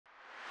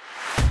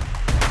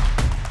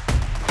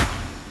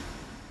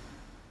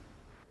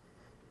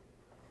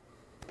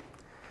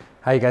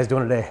How you guys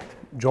doing today?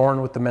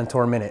 Jordan with the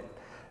Mentor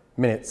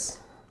Minutes,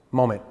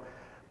 Moment,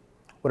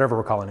 whatever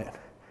we're calling it.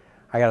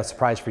 I got a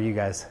surprise for you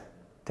guys.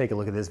 Take a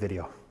look at this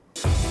video.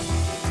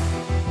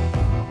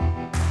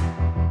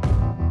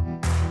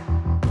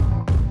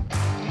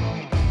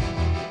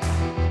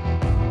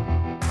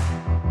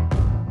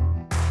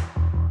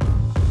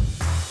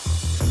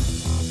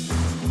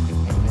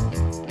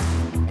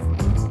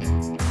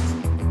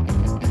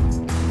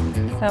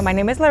 So my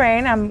name is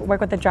Lorraine. I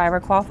work with the driver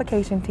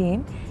qualification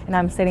team, and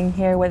I'm sitting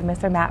here with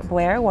Mr. Matt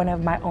Blair, one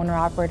of my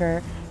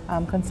owner-operator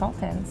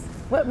consultants.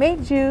 What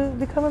made you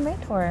become a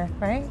mentor,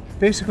 right?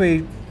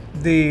 Basically,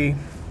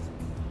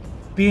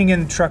 being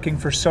in trucking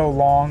for so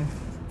long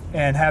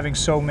and having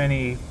so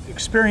many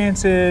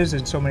experiences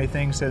and so many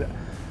things that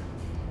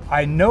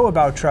I know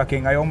about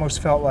trucking, I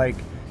almost felt like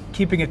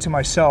keeping it to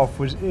myself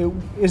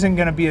isn't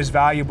going to be as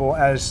valuable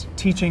as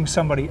teaching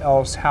somebody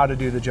else how to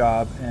do the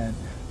job. And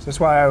so that's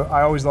why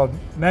I always love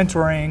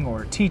mentoring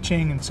or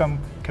teaching in some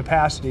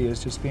capacity,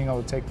 is just being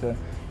able to take the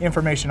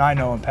information I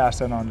know and pass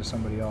that on to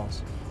somebody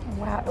else.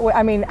 Wow. Well,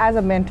 I mean, as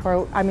a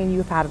mentor, I mean,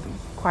 you've had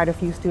quite a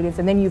few students,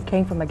 and then you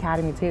came from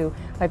academy too.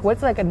 Like,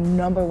 what's like a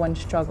 #1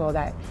 struggle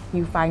that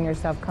you find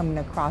yourself coming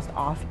across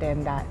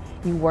often that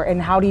you work,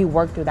 and how do you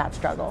work through that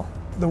struggle?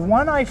 The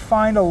one I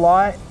find a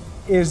lot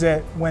is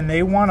that when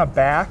they want to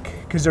back,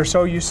 because they're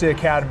so used to the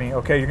academy,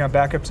 okay, you're going to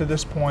back up to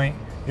this point,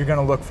 you're going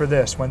to look for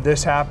this. When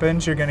this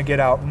happens, you're going to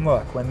get out and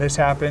look. When this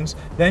happens,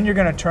 then you're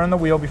going to turn the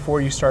wheel before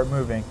you start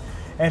moving.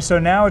 And so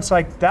now it's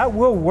like, that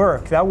will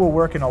work. That will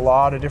work in a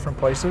lot of different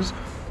places.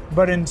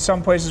 But in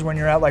some places, when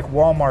you're at like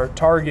Walmart,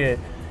 Target,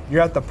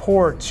 you're at the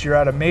ports, you're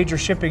at a major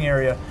shipping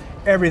area,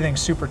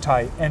 everything's super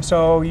tight. And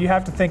so you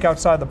have to think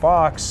outside the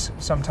box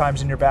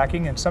sometimes in your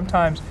backing, and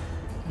sometimes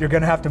you're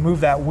going to have to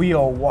move that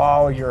wheel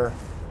while you're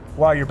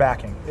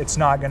backing. It's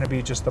not going to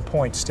be just the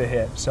points to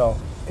hit. So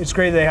it's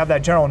great they have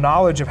that general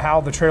knowledge of how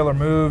the trailer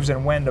moves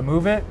and when to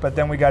move it, but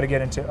then we got to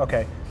get into,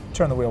 okay,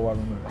 turn the wheel while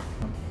we move it.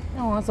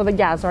 Oh, so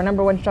so our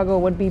 #1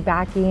 struggle would be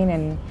backing,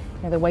 and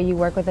the way you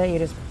work with it, you're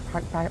just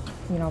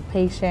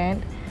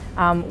patient.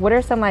 What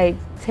are some like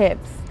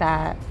tips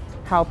that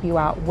help you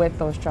out with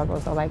those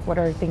struggles? So like, what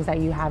are things that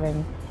you have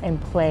in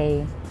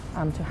play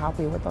to help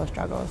you with those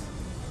struggles?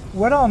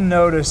 What I'll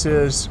notice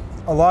is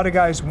a lot of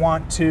guys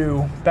want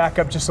to back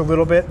up just a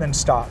little bit, then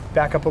stop,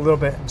 back up a little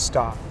bit and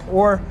stop.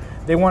 Or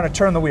they want to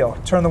turn the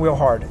wheel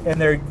hard,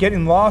 and they're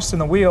getting lost in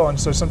the wheel. And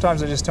so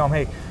sometimes I just tell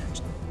them, hey,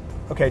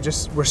 okay,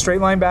 we're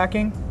straight line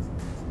backing.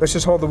 Let's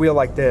just hold the wheel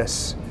like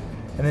this,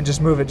 and then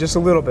just move it just a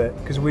little bit.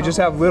 Because if we just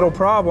have little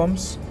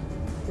problems,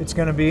 it's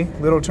going to be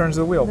little turns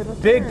of the wheel.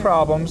 Big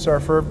problems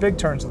are for big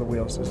turns of the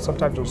wheel. So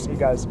sometimes you'll see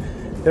guys,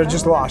 they're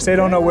just lost. They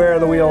don't know where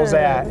the wheel's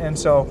at. And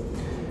so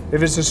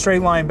if it's a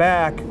straight line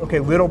back, okay,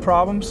 little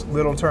problems,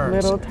 little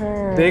turns. Little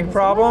turns. Big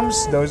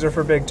problems, those are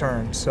for big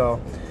turns. So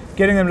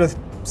getting them to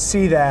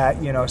see that,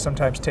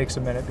 sometimes takes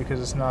a minute,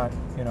 because it's not,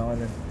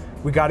 and then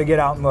we got to get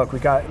out and look. We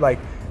got, like,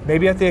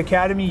 maybe at the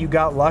academy you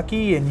got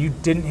lucky and you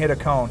didn't hit a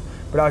cone,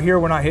 but out here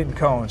we're not hitting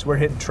cones, we're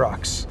hitting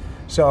trucks.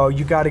 So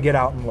you got to get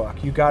out and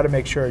look. You got to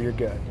make sure you're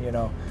good,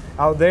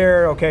 Out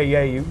there, okay,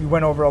 yeah, you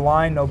went over a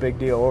line, no big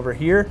deal. Over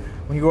here,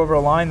 when you go over a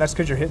line, that's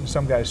because you're hitting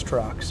some guy's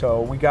truck.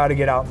 So we got to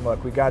get out and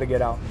look. We got to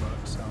get out and look.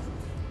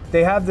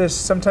 So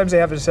sometimes they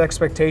have this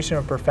expectation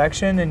of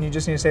perfection, and you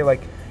just need to say,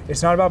 like,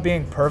 it's not about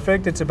being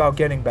perfect, it's about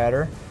getting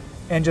better.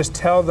 And just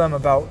tell them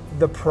about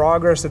the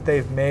progress that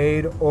they've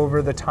made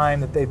over the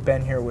time that they've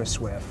been here with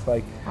Swift.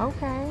 Like,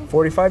 okay,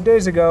 45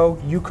 days ago,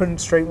 you couldn't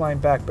straight line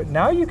back, but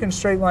now you can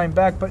straight line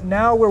back, but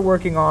now we're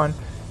working on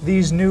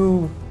these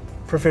new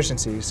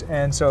proficiencies.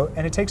 And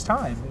it takes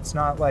time. It's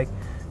not like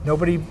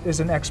nobody is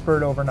an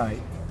expert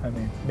overnight. I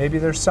mean, maybe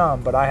there's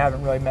some, but I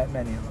haven't really met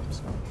many of them.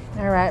 So.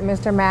 All right,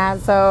 Mr. Matt,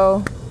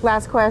 so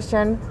last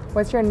question.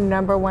 What's your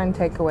 #1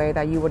 takeaway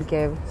that you would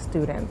give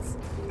students?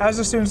 As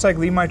the students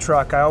leave my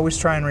truck, I always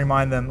try and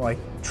remind them,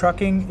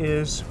 trucking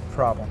is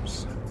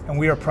problems, and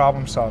we are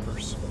problem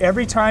solvers.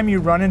 Every time you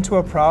run into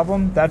a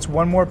problem, that's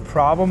one more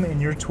problem in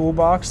your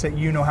toolbox that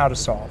you know how to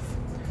solve.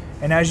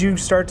 And as you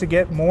start to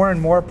get more and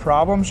more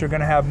problems, you're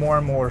going to have more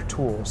and more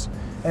tools.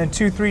 And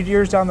 2-3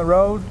 years down the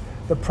road,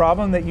 the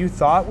problem that you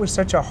thought was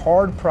such a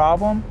hard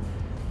problem,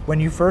 when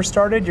you first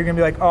started, you're going to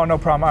be like, oh, no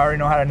problem, I already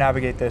know how to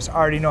navigate this. I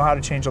already know how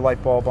to change a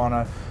light bulb on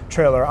a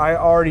trailer. I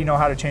already know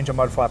how to change a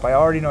mud flap. I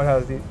already know how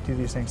to do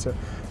these things. So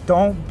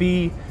don't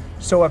be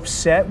so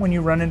upset when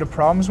you run into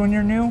problems when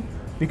you're new,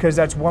 because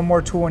that's one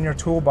more tool in your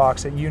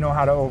toolbox that you know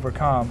how to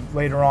overcome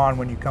later on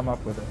when you come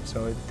up with it.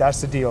 So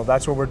that's the deal.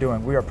 That's what we're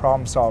doing. We are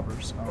problem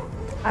solvers. So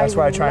that's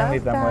what I try and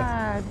leave them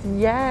with.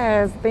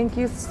 Yes, thank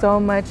you so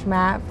much,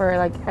 Matt, for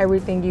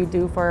everything you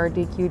do for our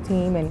DQ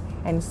team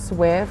and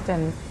Swift,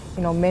 and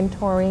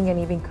mentoring, and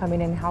even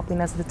coming and helping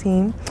us as a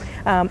team.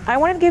 I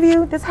want to give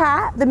you this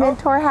hat, the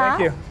mentor hat.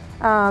 Thank you.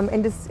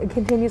 And just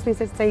continuously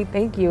say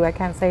thank you. I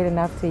can't say it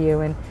enough to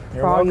you, and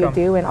You're for all welcome.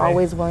 you do, and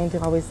always willing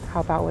to always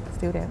help out with the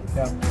students.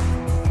 Yeah.